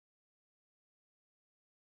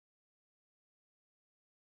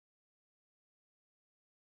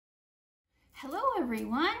Hello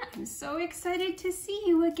everyone, I'm so excited to see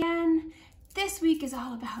you again. This week is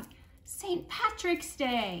all about St. Patrick's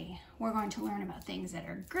Day. We're going to learn about things that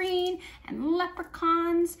are green and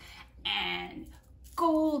leprechauns and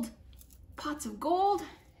gold, pots of gold.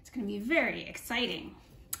 It's going to be very exciting.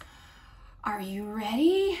 Are you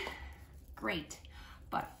ready? Great.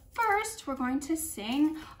 But first we're going to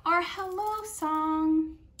sing our hello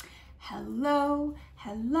song. Hello,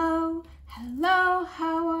 hello, hello,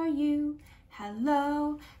 how are you?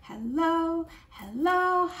 Hello, hello,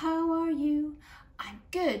 hello, how are you? I'm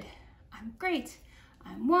good, I'm great,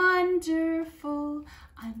 I'm wonderful,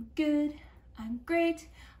 I'm good, I'm great,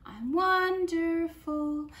 I'm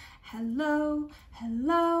wonderful. Hello,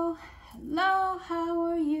 hello, hello, how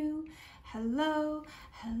are you? Hello,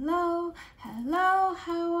 hello, hello,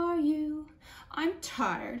 how are you? I'm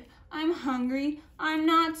tired, I'm hungry, I'm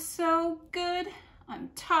not so good. I'm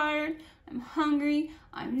tired, I'm hungry,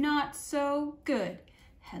 I'm not so good.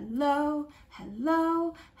 Hello,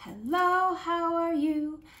 hello, hello, how are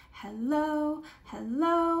you? Hello,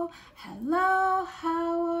 hello, hello,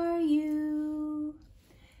 how are you?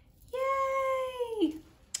 Yay!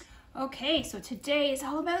 Okay, so today is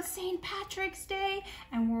all about St. Patrick's Day,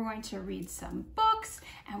 and we're going to read some books,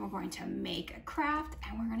 and we're going to make a craft,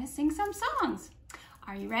 and we're going to sing some songs.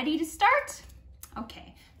 Are you ready to start?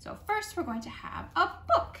 Okay, so first we're going to have a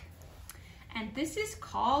book, and this is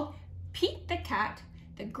called Pete the Cat,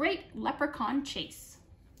 the Great Leprechaun Chase.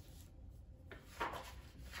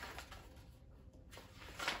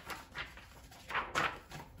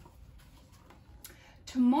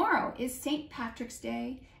 Tomorrow is St. Patrick's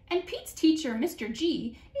Day, and Pete's teacher, Mr.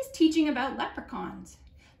 G, is teaching about leprechauns.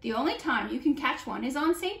 The only time you can catch one is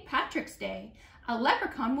on St. Patrick's Day. A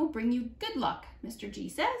leprechaun will bring you good luck, Mr. G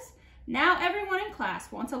says. Now everyone in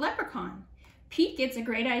class wants a leprechaun. Pete gets a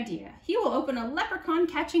great idea. He will open a leprechaun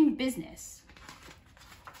catching business.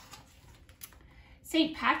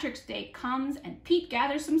 St. Patrick's Day comes and Pete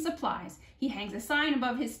gathers some supplies. He hangs a sign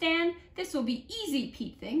above his stand. This will be easy,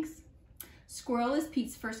 Pete thinks. Squirrel is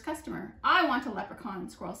Pete's first customer. I want a leprechaun,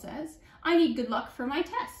 Squirrel says. I need good luck for my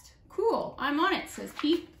test. Cool, I'm on it, says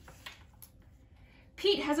Pete.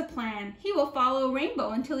 Pete has a plan. He will follow a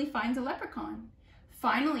rainbow until he finds a leprechaun.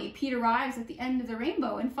 Finally, Pete arrives at the end of the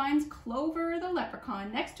rainbow and finds Clover the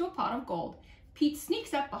leprechaun next to a pot of gold. Pete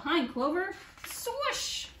sneaks up behind Clover,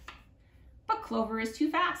 swoosh! But Clover is too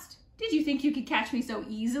fast. Did you think you could catch me so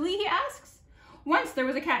easily, he asks. Once there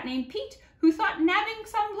was a cat named Pete who thought nabbing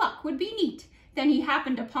some luck would be neat. Then he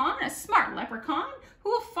happened upon a smart leprechaun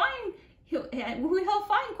who he'll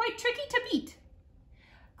find quite tricky to beat.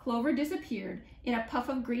 Clover disappeared in a puff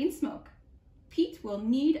of green smoke. Pete will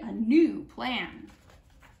need a new plan.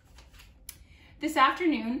 This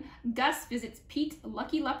afternoon, Gus visits Pete's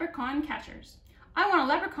lucky leprechaun catchers. I want a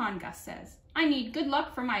leprechaun, Gus says. I need good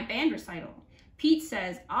luck for my band recital. Pete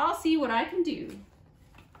says, I'll see what I can do.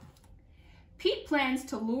 Pete plans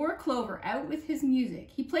to lure Clover out with his music.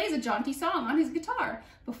 He plays a jaunty song on his guitar.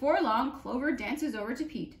 Before long, Clover dances over to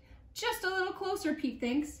Pete. Just a little closer, Pete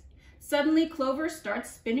thinks. Suddenly, Clover starts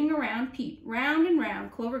spinning around Pete. Round and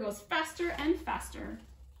round, Clover goes faster and faster.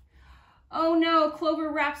 Oh no, Clover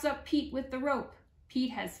wraps up Pete with the rope.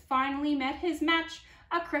 Pete has finally met his match,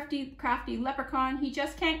 a crafty leprechaun he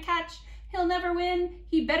just can't catch. He'll never win,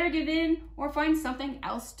 he better give in or find something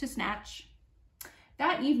else to snatch.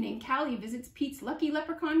 That evening, Callie visits Pete's lucky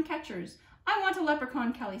leprechaun catchers. I want a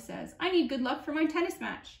leprechaun, Callie says. I need good luck for my tennis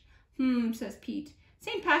match. Says Pete.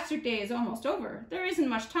 St. Patrick's Day is almost over. There isn't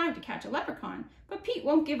much time to catch a leprechaun, but Pete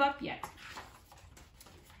won't give up yet.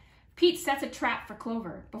 Pete sets a trap for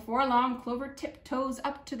Clover. Before long, Clover tiptoes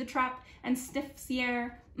up to the trap and sniffs the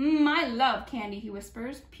air. I love candy, he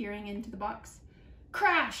whispers, peering into the box.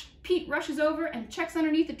 Crash! Pete rushes over and checks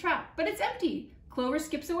underneath the trap, but it's empty. Clover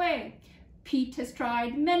skips away. Pete has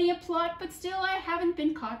tried many a plot, but still I haven't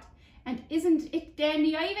been caught. And isn't it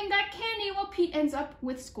dandy? I even got candy while Pete ends up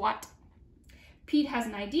with squat. Pete has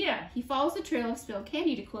an idea. He follows the trail of spilled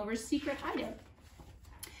candy to Clover's secret hideout.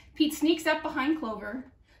 Pete sneaks up behind Clover.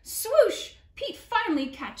 Swoosh! Pete finally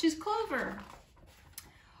catches Clover.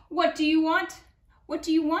 What do you want? What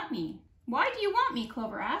do you want me? Why do you want me?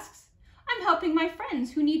 Clover asks. I'm helping my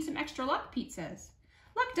friends who need some extra luck, Pete says.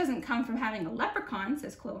 Luck doesn't come from having a leprechaun,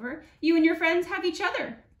 says Clover. You and your friends have each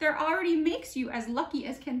other. That already makes you as lucky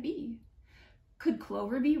as can be. Could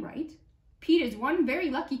Clover be right? Pete is one very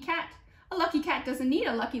lucky cat. A lucky cat doesn't need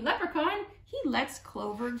a lucky leprechaun. He lets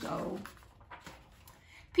Clover go.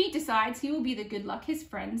 Pete decides he will be the good luck his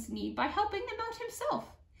friends need by helping them out himself.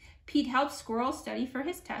 Pete helps Squirrel study for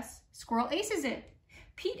his tests. Squirrel aces it.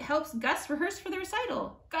 Pete helps Gus rehearse for the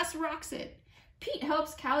recital. Gus rocks it. Pete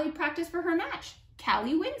helps Callie practice for her match.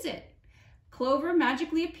 Callie wins it. Clover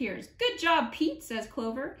magically appears. Good job, Pete, says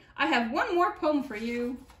Clover. I have one more poem for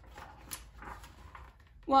you.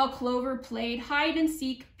 While Clover played hide and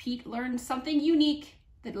seek, Pete learned something unique.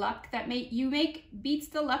 The luck that you make beats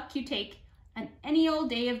the luck you take on any old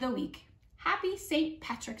day of the week. Happy St.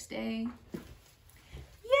 Patrick's Day.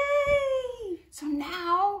 Yay! So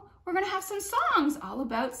now we're gonna have some songs all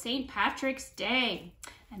about St. Patrick's Day.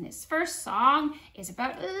 And this first song is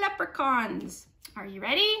about leprechauns. Are you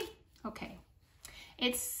ready? Okay.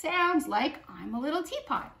 It sounds like I'm a little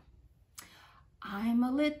teapot. I'm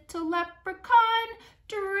a little leprechaun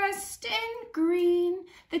dressed in green,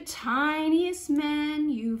 the tiniest man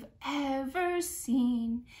you've ever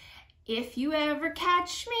seen. If you ever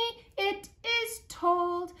catch me, it is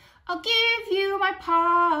told, I'll give you my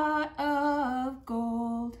pot of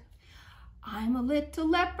gold. I'm a little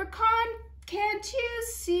leprechaun, can't you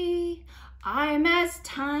see? I'm as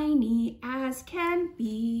tiny as can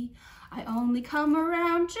be. I only come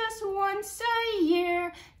around just once a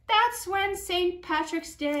year. That's when St.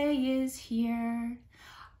 Patrick's Day is here.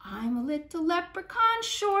 I'm a little leprechaun,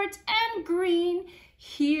 short and green.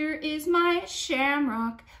 Here is my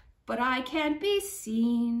shamrock, but I can't be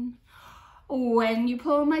seen. When you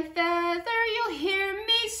pull my feather, you'll hear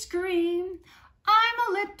me scream. I'm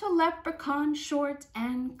a little leprechaun, short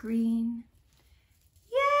and green.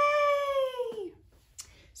 Yay!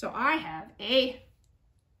 So I have a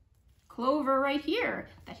clover right here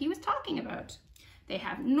that he was talking about. They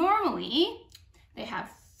have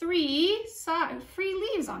three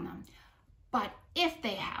leaves on them. But if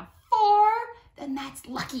they have 4, then that's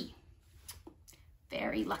lucky.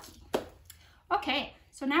 Very lucky. Okay,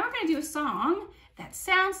 so now we're gonna do a song that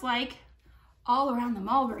sounds like All Around the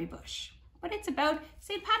Mulberry Bush, but it's about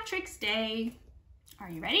St. Patrick's Day. Are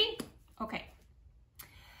you ready? Okay.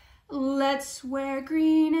 Let's wear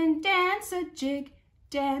green and dance a jig,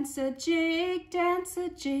 dance a jig, dance a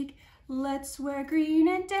jig. Let's wear green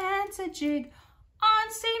and dance a jig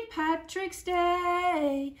on St. Patrick's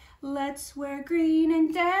Day. Let's wear green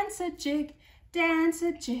and dance a jig, dance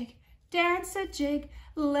a jig, dance a jig.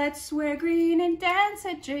 Let's wear green and dance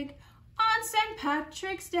a jig on St.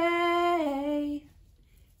 Patrick's Day.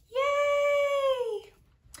 Yay!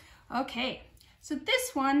 Okay, so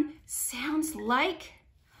this one sounds like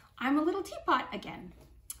I'm a little teapot again.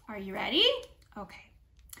 Are you ready? Okay.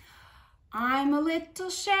 I'm a little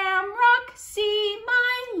shamrock, see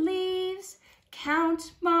my leaves,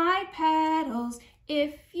 count my petals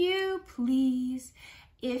if you please.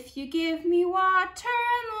 If you give me water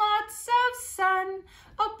and lots of sun,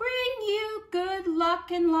 I'll bring you good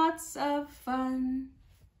luck and lots of fun.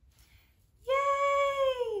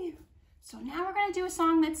 Yay! So now we're gonna do a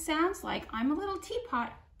song that sounds like I'm a little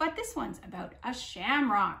teapot, but this one's about a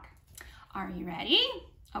shamrock. Are you ready?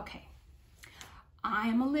 Okay.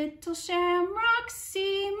 I'm a little shamrock,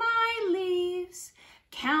 see my leaves,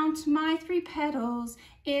 count my 3 petals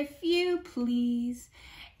if you please.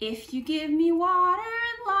 If you give me water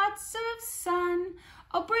and lots of sun,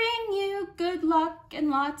 I'll bring you good luck and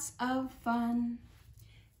lots of fun.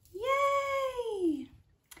 Yay!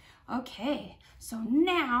 Okay, so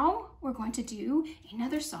now we're going to do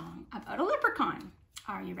another song about a leprechaun.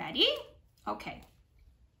 Are you ready? Okay.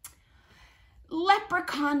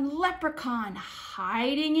 Leprechaun, leprechaun,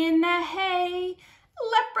 hiding in the hay.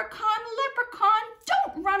 Leprechaun, leprechaun,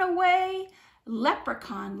 don't run away.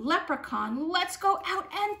 Leprechaun, leprechaun, let's go out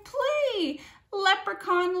and play.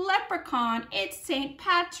 Leprechaun, leprechaun, it's St.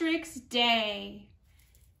 Patrick's Day.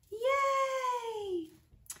 Yay!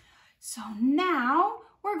 So now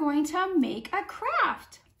we're going to make a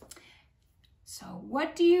craft. So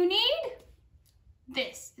what do you need?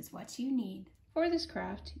 This is what you need. For this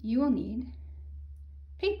craft, you will need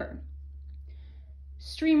paper,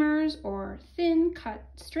 streamers or thin cut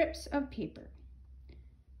strips of paper,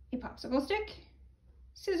 a popsicle stick,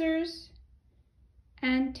 scissors,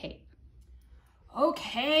 and tape.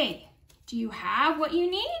 Okay, do you have what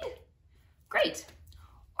you need? Great.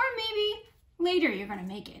 Or maybe later you're gonna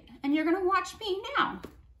make it and you're gonna watch me now.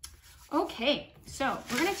 Okay, so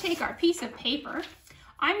we're gonna take our piece of paper.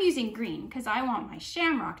 I'm using green because I want my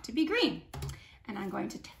shamrock to be green. And I'm going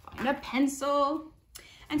to find a pencil.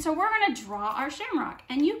 And so we're gonna draw our shamrock,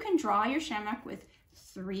 and you can draw your shamrock with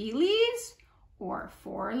 3 leaves or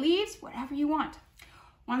 4 leaves, whatever you want.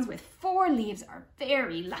 Ones with 4 leaves are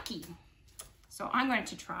very lucky. So I'm going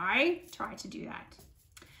to try to do that.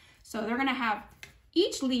 So they're gonna have,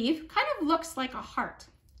 each leaf kind of looks like a heart.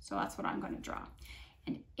 So that's what I'm gonna draw.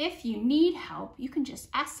 And if you need help, you can just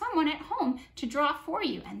ask someone at home to draw for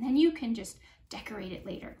you, and then you can just decorate it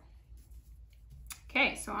later.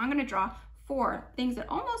 Okay, so I'm gonna draw 4 things that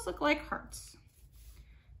almost look like hearts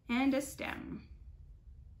and a stem.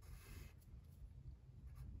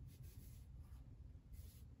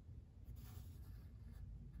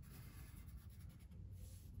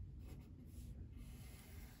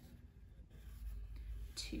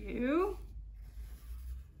 Two,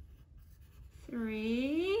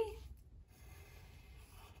 3,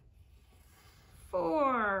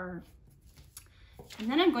 4.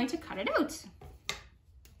 And then I'm going to cut it out.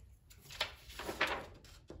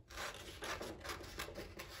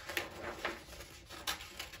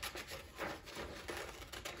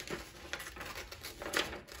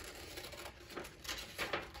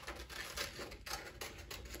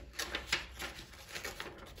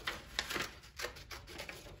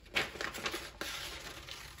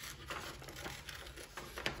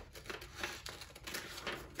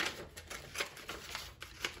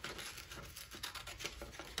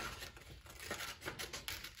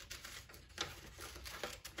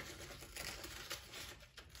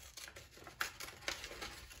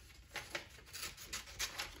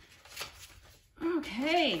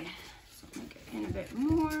 Okay, so I'll make it in a bit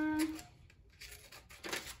more.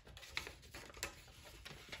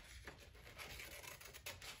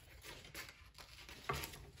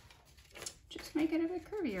 Just make it a bit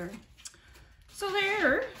curvier. So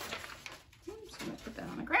there, oops, I'm gonna put that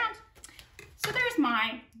on the ground. So there's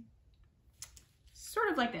my, sort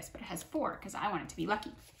of like this, but it has 4 because I want it to be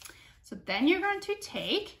lucky. So then you're going to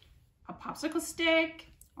take a popsicle stick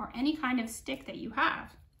or any kind of stick that you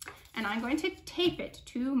have. And I'm going to tape it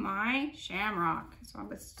to my shamrock. So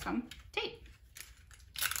with some tape.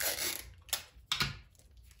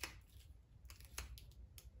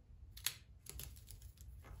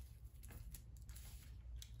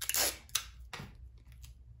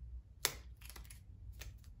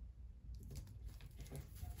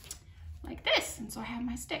 Like this. And so I have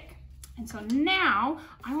my stick. And so now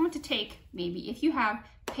I want to take, maybe if you have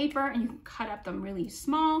paper and you can cut up them really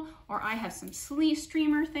small, or I have some sleeve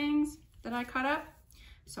streamer things that I cut up.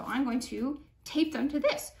 So I'm going to tape them to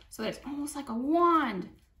this so that it's almost like a wand,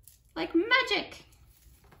 like magic.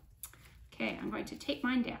 Okay, I'm going to tape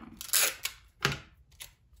mine down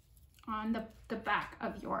on the back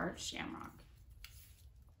of your shamrock.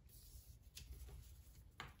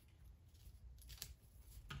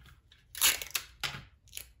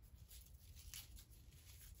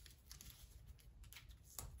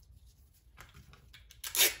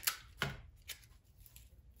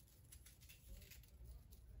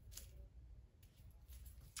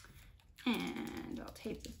 And I'll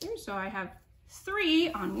tape this through. So I have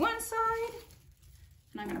 3 on one side,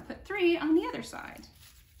 and I'm going to put 3 on the other side.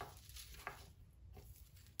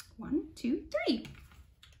 1, 2, 3.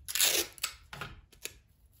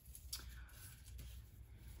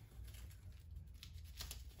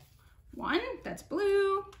 One, that's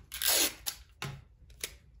blue.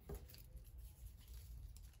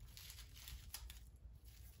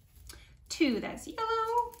 2, that's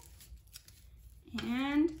yellow.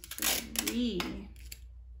 And 3.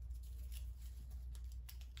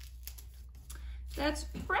 That's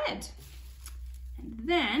red. And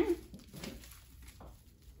then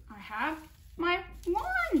I have my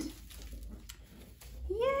wand.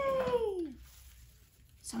 Yay!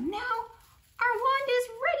 So now our wand is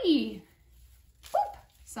ready. Whoop!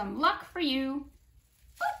 Some luck for you.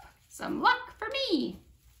 Whoop! Some luck for me.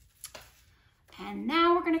 And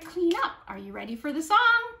now we're going to clean up. Are you ready for the song?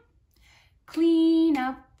 Clean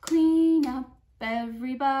up,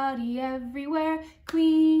 everybody everywhere.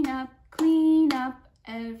 Clean up,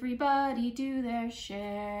 everybody do their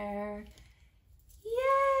share.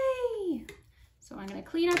 Yay! So I'm going to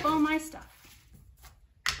clean up all my stuff.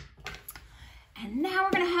 And now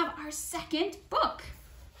we're going to have our second book.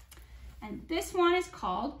 And this one is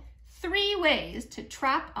called 3 Ways to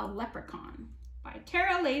Trap a Leprechaun by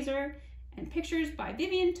Tara Laser and pictures by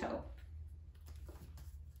Vivian Toe.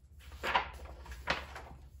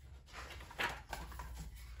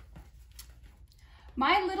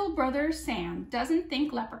 My little brother Sam doesn't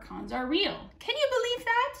think leprechauns are real. Can you believe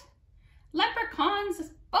that?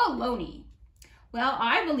 Leprechauns, baloney. Well,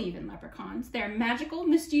 I believe in leprechauns. They're magical,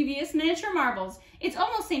 mischievous miniature marbles. It's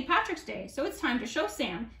almost St. Patrick's Day, so it's time to show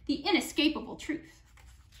Sam the inescapable truth.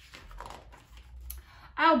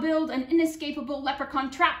 I'll build an inescapable leprechaun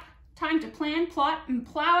trap. Time to plan, plot, and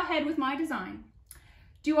plow ahead with my design.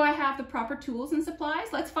 Do I have the proper tools and supplies?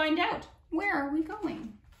 Let's find out. Where are we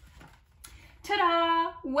going?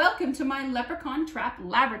 Ta-da! Welcome to my leprechaun trap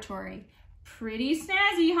laboratory. Pretty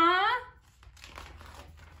snazzy, huh?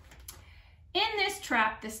 In this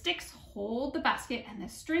trap, the sticks hold the basket and the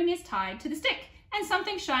string is tied to the stick. and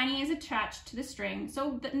something shiny is attached to the string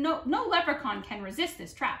so that no leprechaun can resist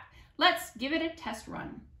this trap. Let's give it a test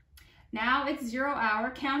run. Now it's 0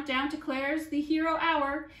 hour. Countdown declares the hero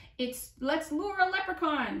hour. It's let's lure a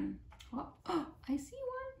leprechaun. Oh, I see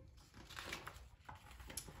one.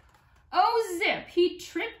 Oh, zip, he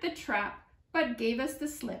tripped the trap, but gave us the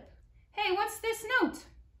slip. Hey, what's this note?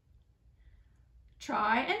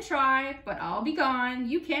 Try and try, but I'll be gone.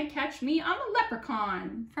 You can't catch me, I'm a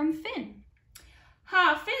leprechaun. From Finn.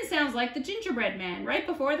 Ha, Finn sounds like the gingerbread man right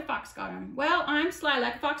before the fox got him. Well, I'm sly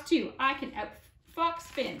like a fox too. I can outfox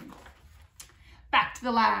Finn. Back to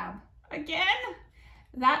the lab. Again?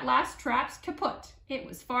 That last trap's kaput. It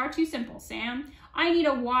was far too simple, Sam. I need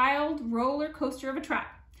a wild roller coaster of a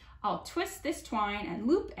trap. I'll twist this twine and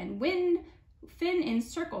loop and wind Finn in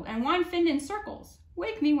circles and wind Finn in circles.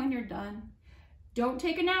 Wake me when you're done. Don't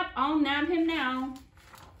take a nap, I'll nab him now.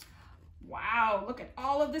 Wow, look at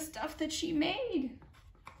all of the stuff that she made.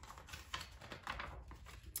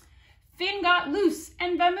 Finn got loose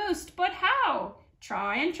and vamoosed, but how?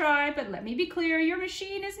 Try and try, but let me be clear, your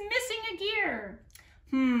machine is missing a gear.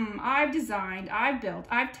 I've designed, I've built,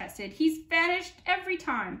 I've tested. He's vanished every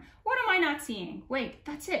time. What am I not seeing? Wait,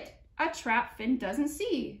 that's it. A trap Finn doesn't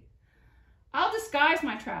see. I'll disguise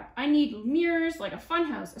my trap. I need mirrors like a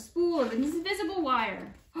funhouse, a spool of invisible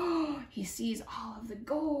wire. Oh, he sees all of the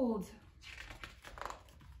gold.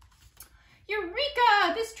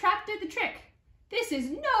 Eureka! This trap did the trick. This is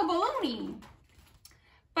no baloney.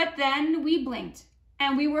 But then we blinked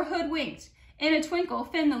and we were hoodwinked. In a twinkle,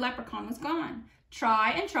 Finn the leprechaun was gone.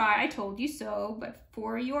 Try and try, I told you so, but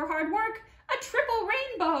for your hard work, a triple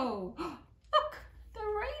rainbow. Look, the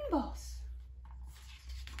rainbows.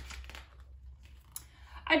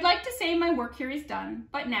 I'd like to say my work here is done,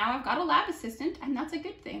 but now I've got a lab assistant and that's a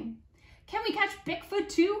good thing. Can we catch Bigfoot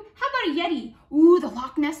too? How about a Yeti? Ooh, the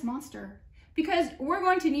Loch Ness Monster. Because we're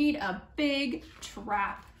going to need a big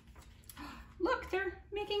trap. Look, they're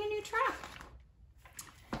making a new trap.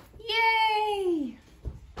 Yay!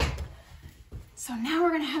 So now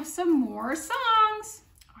we're gonna have some more songs.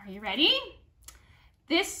 Are you ready?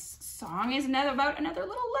 This song is about another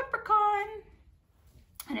little leprechaun.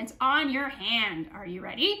 And it's on your hand. Are you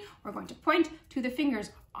ready? We're going to point to the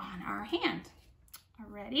fingers on our hand.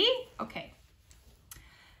 Ready? Okay.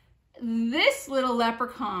 This little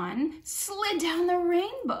leprechaun slid down the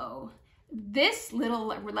rainbow. This little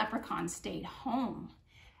leprechaun stayed home.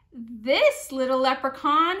 This little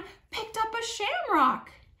leprechaun picked up a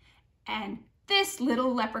shamrock. And this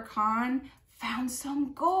little leprechaun found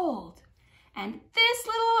some gold. And this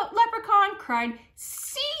little leprechaun cried,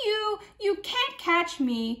 "See you, you can't catch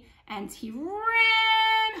me." And he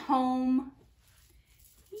ran home.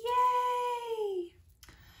 Yay!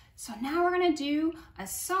 So now we're gonna do a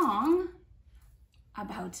song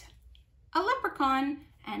about a leprechaun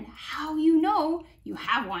and how you know you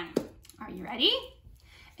have one. Are you ready?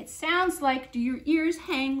 It sounds like "Do your ears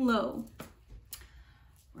hang low?"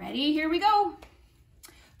 Ready? Here we go.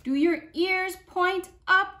 Do your ears point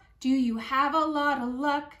up? Do you have a lot of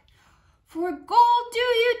luck? For gold do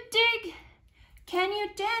you dig? Can you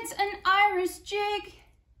dance an Irish jig?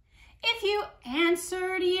 If you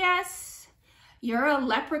answered yes, you're a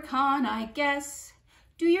leprechaun, I guess.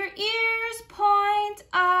 Do your ears point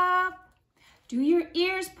up? Do your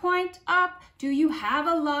ears point up? Do you have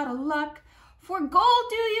a lot of luck? For gold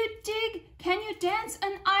do you dig? Can you dance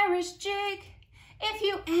an Irish jig? If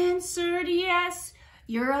you answered yes,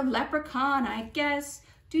 you're a leprechaun, I guess.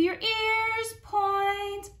 Do your ears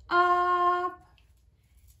point up?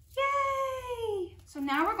 Yay! So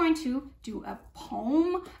now we're going to do a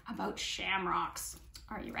poem about shamrocks.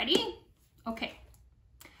 Are you ready? Okay.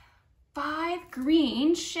 5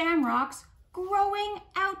 green shamrocks growing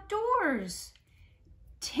outdoors.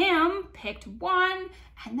 Tim picked 1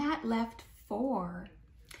 and that left 4.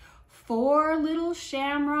 4 little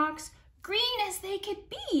shamrocks, green as they could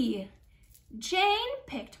be. Jane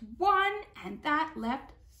picked 1 and that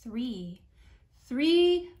left 3.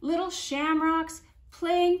 3 little shamrocks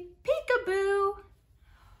playing peekaboo.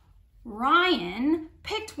 Ryan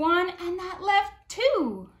picked 1 and that left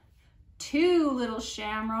 2. 2 little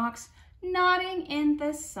shamrocks nodding in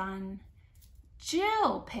the sun.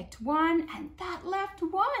 Jill picked 1 and that left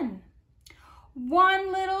 1.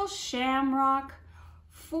 1 little shamrock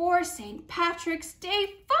for St. Patrick's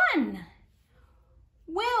Day fun.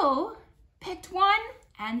 Will picked 1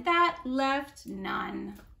 and that left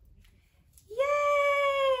none.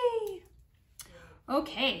 Yay!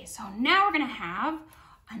 Okay, so now we're gonna have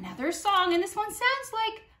another song, and this one sounds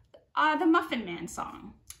like the Muffin Man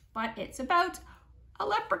song, but it's about a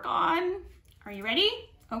leprechaun. Are you ready?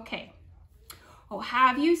 Okay. Oh,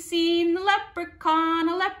 have you seen the leprechaun,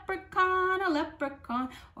 a leprechaun, a leprechaun?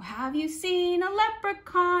 Oh, have you seen a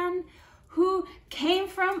leprechaun who came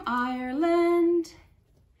from Ireland?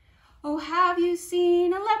 Oh, have you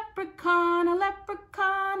seen a leprechaun, a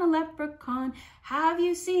leprechaun, a leprechaun? Have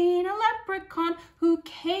you seen a leprechaun who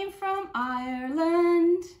came from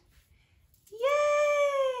Ireland?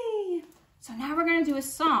 Yay! So now we're gonna do a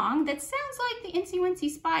song that sounds like the Incy Wincy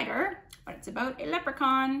Spider, but it's about a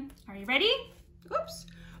leprechaun. Are you ready? Oops,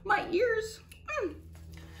 my ears.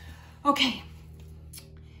 Okay.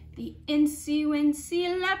 The Incy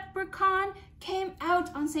Wincy leprechaun came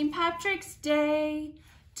out on St. Patrick's Day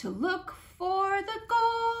to look for the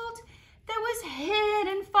gold that was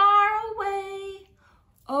hidden far away.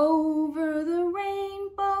 Over the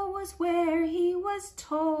rainbow was where he was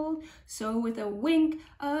told. So with a wink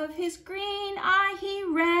of his green eye, he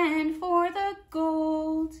ran for the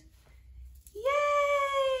gold.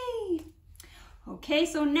 Yay! Okay,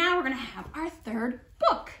 so now we're gonna have our third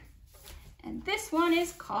book. And this one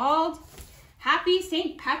is called Happy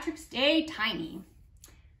St. Patrick's Day, Tiny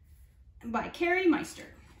by Carrie Meister.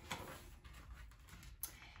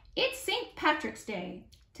 It's St. Patrick's Day.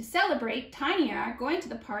 To celebrate, Tiny and I are going to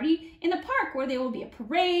the party in the park where there will be a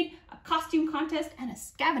parade, a costume contest, and a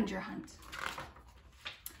scavenger hunt.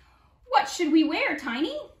 What should we wear,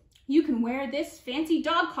 Tiny? You can wear this fancy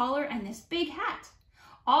dog collar and this big hat.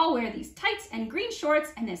 I'll wear these tights and green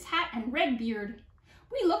shorts and this hat and red beard.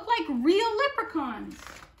 We look like real leprechauns.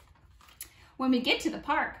 When we get to the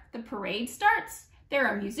park, the parade starts. There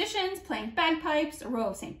are musicians playing bagpipes, a row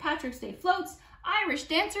of St. Patrick's Day floats, Irish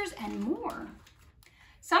dancers, and more.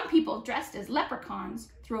 Some people dressed as leprechauns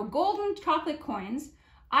throw golden chocolate coins.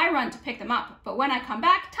 I run to pick them up, but when I come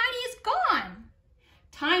back, Tiny is gone.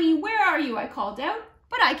 Tiny, where are you? I called out,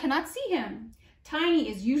 but I cannot see him. Tiny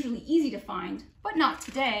is usually easy to find, but not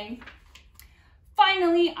today.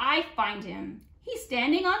 Finally, I find him. He's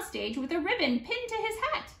standing on stage with a ribbon pinned to his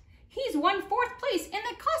hat. He's won 4th place in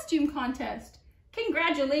the costume contest.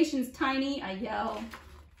 Congratulations, Tiny, I yell.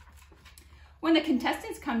 When the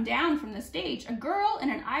contestants come down from the stage, a girl in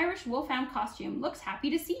an Irish wolfhound costume looks happy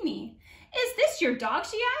to see me. Is this your dog,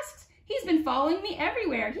 she asks. He's been following me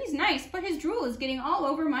everywhere. He's nice, but his drool is getting all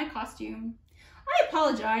over my costume. I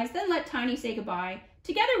apologize, then let Tiny say goodbye.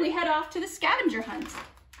 Together we head off to the scavenger hunt.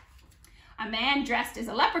 A man dressed as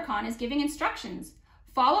a leprechaun is giving instructions.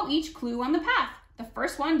 Follow each clue on the path. The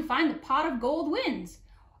first one to find the pot of gold wins.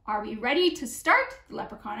 Are we ready to start? The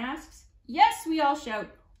leprechaun asks. Yes, we all shout.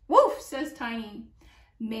 Woof, says Tiny.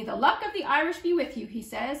 May the luck of the Irish be with you, he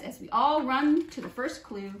says, as we all run to the first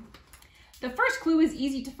clue. The first clue is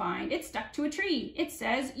easy to find. It's stuck to a tree. It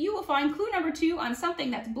says, you will find clue number 2 on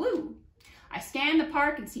something that's blue. I scan the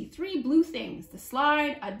park and see 3 blue things, the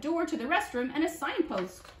slide, a door to the restroom, and a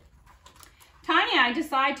signpost. Tiny and I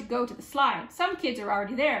decide to go to the slide. Some kids are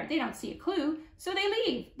already there. They don't see a clue, so they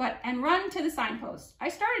leave and run to the signpost. I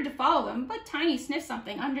started to follow them, but Tiny sniffed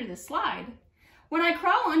something under the slide. When I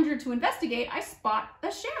crawl under to investigate, I spot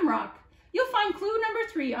a shamrock. You'll find clue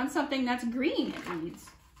number 3 on something that's green, it reads.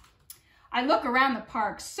 I look around the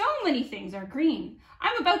park. So many things are green.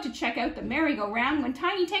 I'm about to check out the merry-go-round when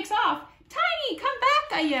Tiny takes off. Tiny, come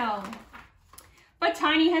back, I yell. But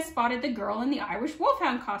Tiny has spotted the girl in the Irish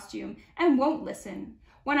wolfhound costume and won't listen.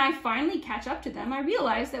 When I finally catch up to them, I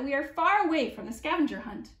realize that we are far away from the scavenger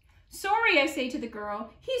hunt. Sorry, I say to the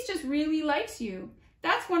girl, he just really likes you.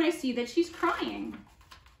 That's when I see that she's crying.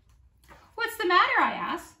 What's the matter, I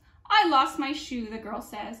ask. I lost my shoe, the girl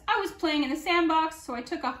says. I was playing in the sandbox, so I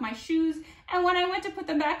took off my shoes, and when I went to put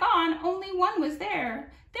them back on, only one was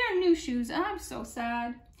there. They're new shoes, and I'm so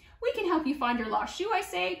sad. We can help you find your lost shoe, I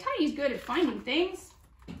say. Tiny's good at finding things.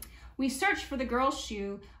 We search for the girl's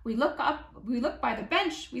shoe. We look by the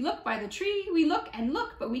bench, we look by the tree, we look and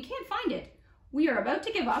look, but we can't find it. We are about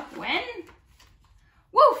to give up when...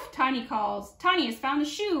 Woof, Tiny calls. Tiny has found the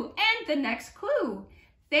shoe and the next clue.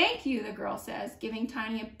 Thank you, the girl says, giving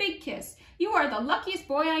Tiny a big kiss. You are the luckiest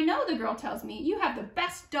boy I know, the girl tells me. You have the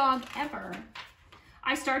best dog ever.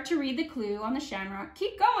 I start to read the clue on the shamrock.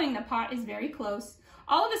 Keep going, the pot is very close.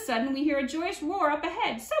 All of a sudden, we hear a joyous roar up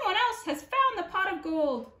ahead. Someone else has found the pot of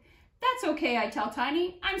gold. That's okay, I tell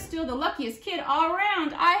Tiny. I'm still the luckiest kid all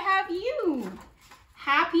around. I have you.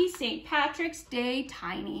 Happy St. Patrick's Day,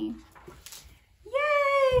 Tiny.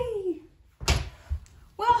 Yay!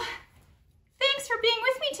 Well, thanks for being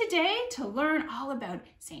with me today to learn all about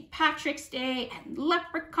St. Patrick's Day and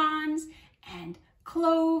leprechauns and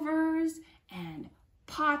clovers and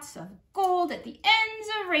pots of gold at the ends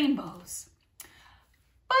of rainbows.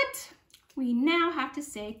 But we now have to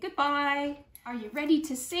say goodbye. Are you ready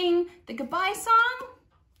to sing the goodbye song?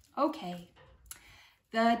 Okay.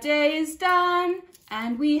 The day is done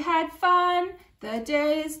and we had fun. The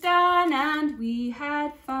day is done and we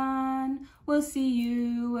had fun. We'll see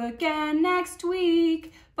you again next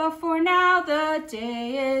week, but for now the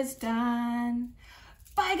day is done.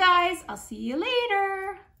 Bye guys, I'll see you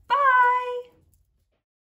later. Bye.